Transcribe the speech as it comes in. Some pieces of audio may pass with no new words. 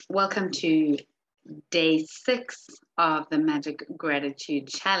Welcome to day 6 of the Magic Gratitude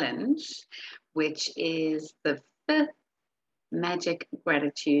Challenge, which is the 5th Magic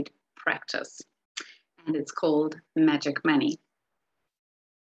Gratitude practice, and it's called Magic Money.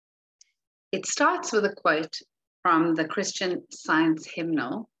 It starts with a quote from the Christian Science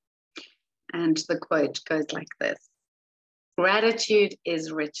hymnal, and the quote goes like this: "Gratitude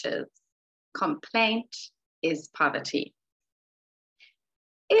is riches, complaint is poverty."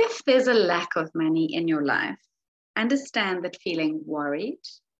 If there's a lack of money in your life, understand that feeling worried,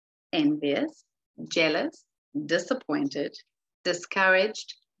 envious, jealous, disappointed,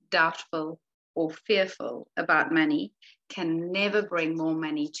 discouraged, doubtful, or fearful about money can never bring more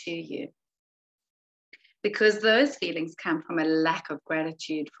money to you, because those feelings come from a lack of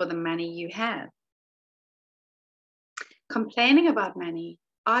gratitude for the money you have. Complaining about money,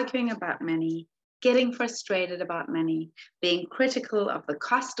 arguing about money, getting frustrated about money, being critical of the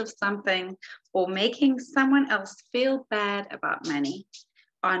cost of something, or making someone else feel bad about money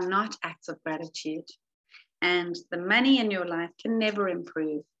are not acts of gratitude. And the money in your life can never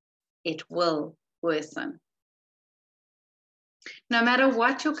improve. It will worsen. No matter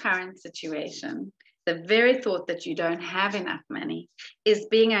what your current situation, the very thought that you don't have enough money is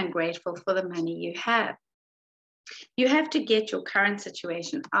being ungrateful for the money you have. You have to get your current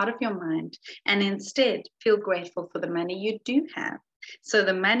situation out of your mind and instead feel grateful for the money you do have, so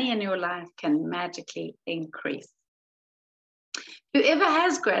the money in your life can magically increase. Whoever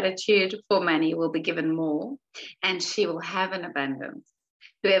has gratitude for money will be given more, and she will have an abundance.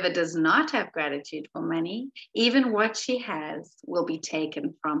 Whoever does not have gratitude for money, even what she has will be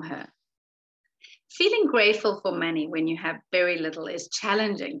taken from her. Feeling grateful for money when you have very little is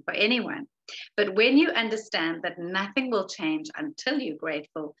challenging for anyone. But when you understand that nothing will change until you're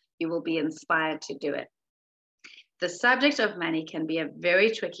grateful, you will be inspired to do it. The subject of money can be a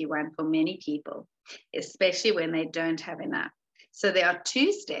very tricky one for many people, especially when they don't have enough. So there are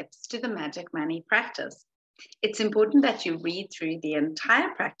 2 steps to the Magic Money practice. It's important that you read through the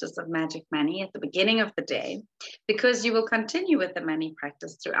entire practice of Magic Money at the beginning of the day, because you will continue with the money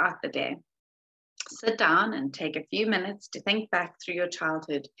practice throughout the day. Sit down and take a few minutes to think back through your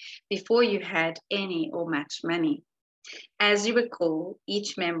childhood before you had any or much money. As you recall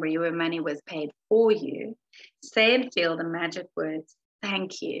each memory where money was paid for you, say and feel the magic words,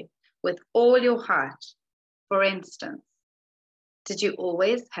 "Thank you," with all your heart. For instance, did you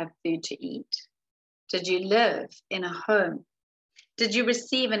always have food to eat? Did you live in a home? Did you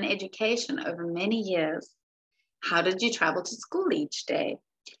receive an education over many years? How did you travel to school each day?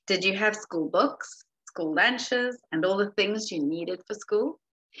 Did you have school books, school lunches, and all the things you needed for school?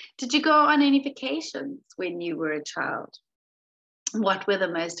 Did you go on any vacations when you were a child? What were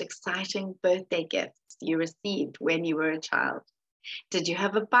the most exciting birthday gifts you received when you were a child? Did you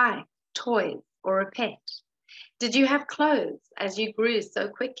have a bike, toys, or a pet? Did you have clothes as you grew so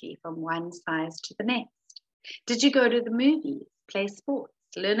quickly from one size to the next? Did you go to the movies, play sports,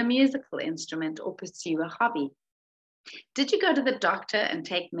 learn a musical instrument, or pursue a hobby? Did you go to the doctor and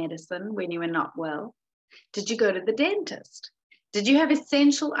take medicine when you were not well? Did you go to the dentist? Did you have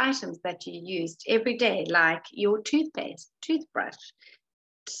essential items that you used every day, like your toothpaste, toothbrush,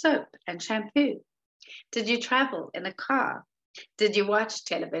 soap, and shampoo? Did you travel in a car? Did you watch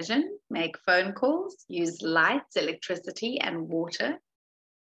television, make phone calls, use lights, electricity, and water?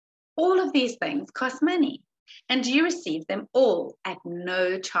 All of these things cost money, and you receive them all at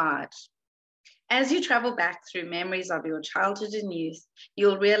no charge. As you travel back through memories of your childhood and youth,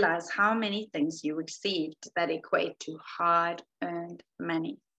 you'll realize how many things you received that equate to hard-earned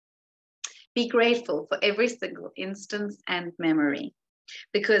money. Be grateful for every single instance and memory,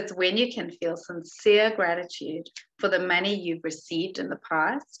 because when you can feel sincere gratitude for the money you've received in the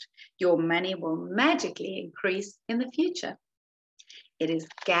past, your money will magically increase in the future. It is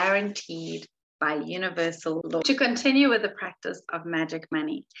guaranteed by universal law. To continue with the practice of Magic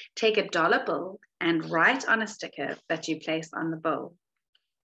Money, take a dollar bill and write on a sticker that you place on the bill,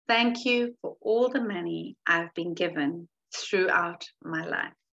 "Thank you for all the money I've been given throughout my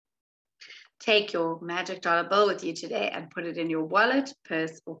life." Take your magic dollar bill with you today and put it in your wallet,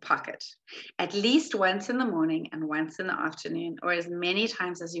 purse, or pocket. At least once in the morning and once in the afternoon, or as many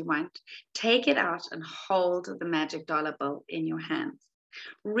times as you want, take it out and hold the magic dollar bill in your hands.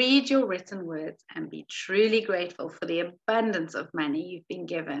 Read your written words and be truly grateful for the abundance of money you've been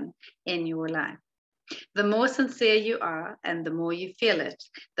given in your life. The more sincere you are and the more you feel it,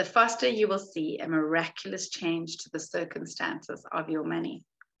 the faster you will see a miraculous change to the circumstances of your money.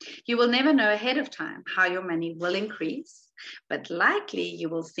 You will never know ahead of time how your money will increase, but likely you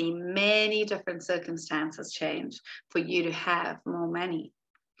will see many different circumstances change for you to have more money.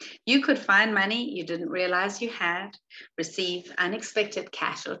 You could find money you didn't realize you had, receive unexpected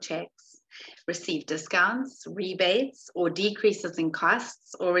cash or checks, receive discounts, rebates, or decreases in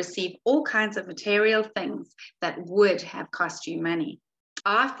costs, or receive all kinds of material things that would have cost you money.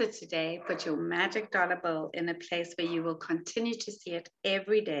 After today, put your magic dollar bill in a place where you will continue to see it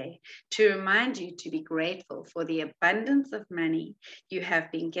every day to remind you to be grateful for the abundance of money you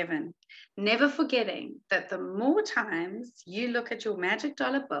have been given. Never forgetting that the more times you look at your magic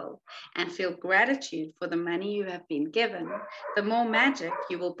dollar bill and feel gratitude for the money you have been given, the more magic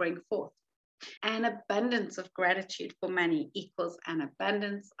you will bring forth. An abundance of gratitude for money equals an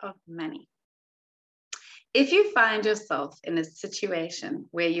abundance of money. If you find yourself in a situation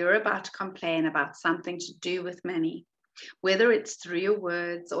where you're about to complain about something to do with money, whether it's through your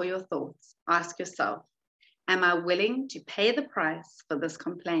words or your thoughts, ask yourself, am I willing to pay the price for this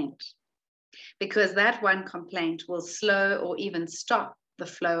complaint? Because that one complaint will slow or even stop the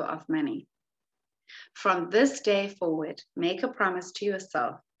flow of money. From this day forward, make a promise to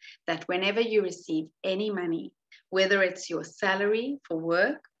yourself that whenever you receive any money, whether it's your salary for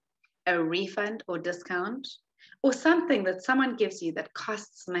work, a refund or discount, or something that someone gives you that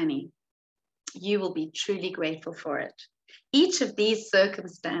costs money, you will be truly grateful for it. Each of these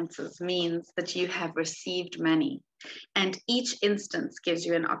circumstances means that you have received money, and each instance gives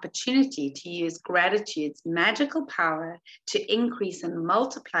you an opportunity to use gratitude's magical power to increase and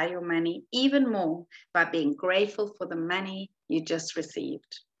multiply your money even more by being grateful for the money you just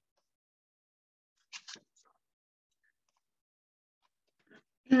received.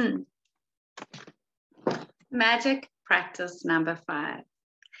 Magic practice number 5,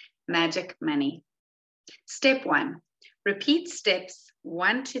 magic money. Step 1, repeat steps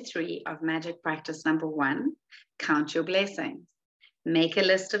 1 to 3 of magic practice number 1. Count your blessings. Make a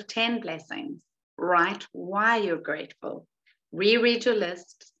list of 10 blessings. Write why you're grateful. Reread your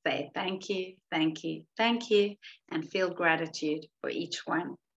list, say thank you, thank you, thank you, and feel gratitude for each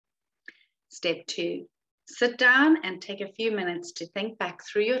one. Step 2, sit down and take a few minutes to think back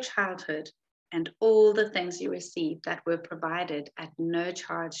through your childhood and all the things you received that were provided at no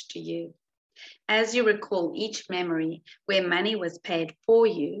charge to you. As you recall each memory where money was paid for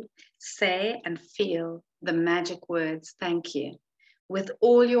you, say and feel the magic words, thank you, with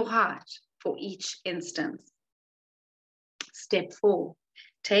all your heart for each instance. Step 4,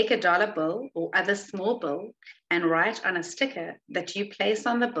 take a dollar bill or other small bill and write on a sticker that you place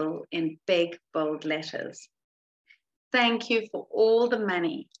on the bill in big, bold letters. Thank you for all the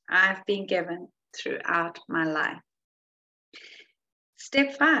money I've been given throughout my life.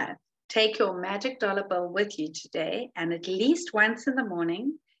 Step 5, take your magic dollar bill with you today, and at least once in the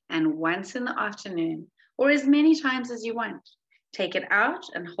morning and once in the afternoon, or as many times as you want. Take it out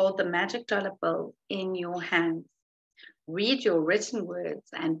and hold the magic dollar bill in your hands. Read your written words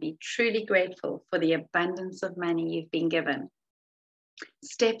and be truly grateful for the abundance of money you've been given.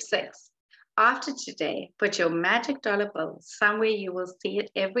 Step 6, after today, put your magic dollar bill somewhere you will see it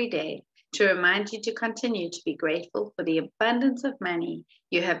every day to remind you to continue to be grateful for the abundance of money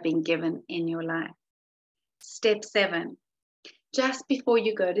you have been given in your life. Step 7, just before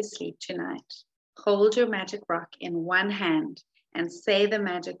you go to sleep tonight, hold your magic rock in one hand and say the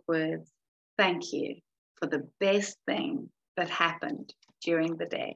magic words, thank you for the best thing that happened during the day.